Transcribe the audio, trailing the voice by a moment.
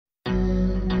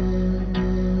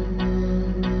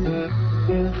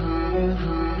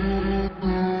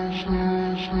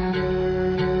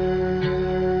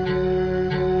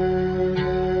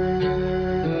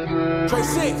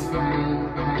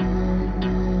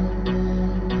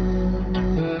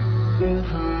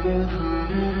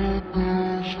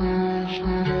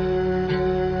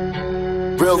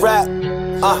Real rap,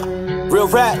 real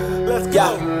rap,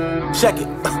 yeah, check it,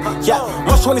 yeah.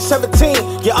 March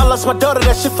 2017, yeah, I lost my daughter,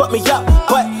 that shit fucked me up.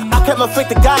 But I kept my faith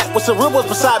to God, with some real ones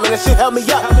beside me, that shit held me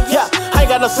up, yeah. I ain't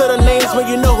got no set of names,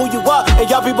 man, you know who you are, and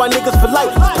y'all be my niggas for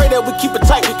life. Just pray that we keep it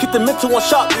tight, keep the mental on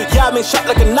sharp, yeah, I mean sharp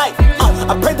like a knife.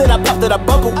 I pray that I pop, that I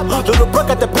bubble. Little bro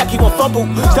got the pack, he won't fumble.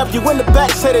 Stab you in the back,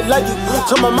 say they love you.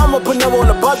 Told my mama put no on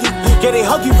above you. Yeah, they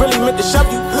hug you, really meant to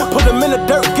shove you. Put them in the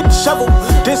dirt, get the shovel.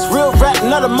 This real rap,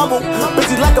 not a mumble.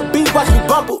 Busy like a bee, watch me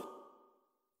bumble.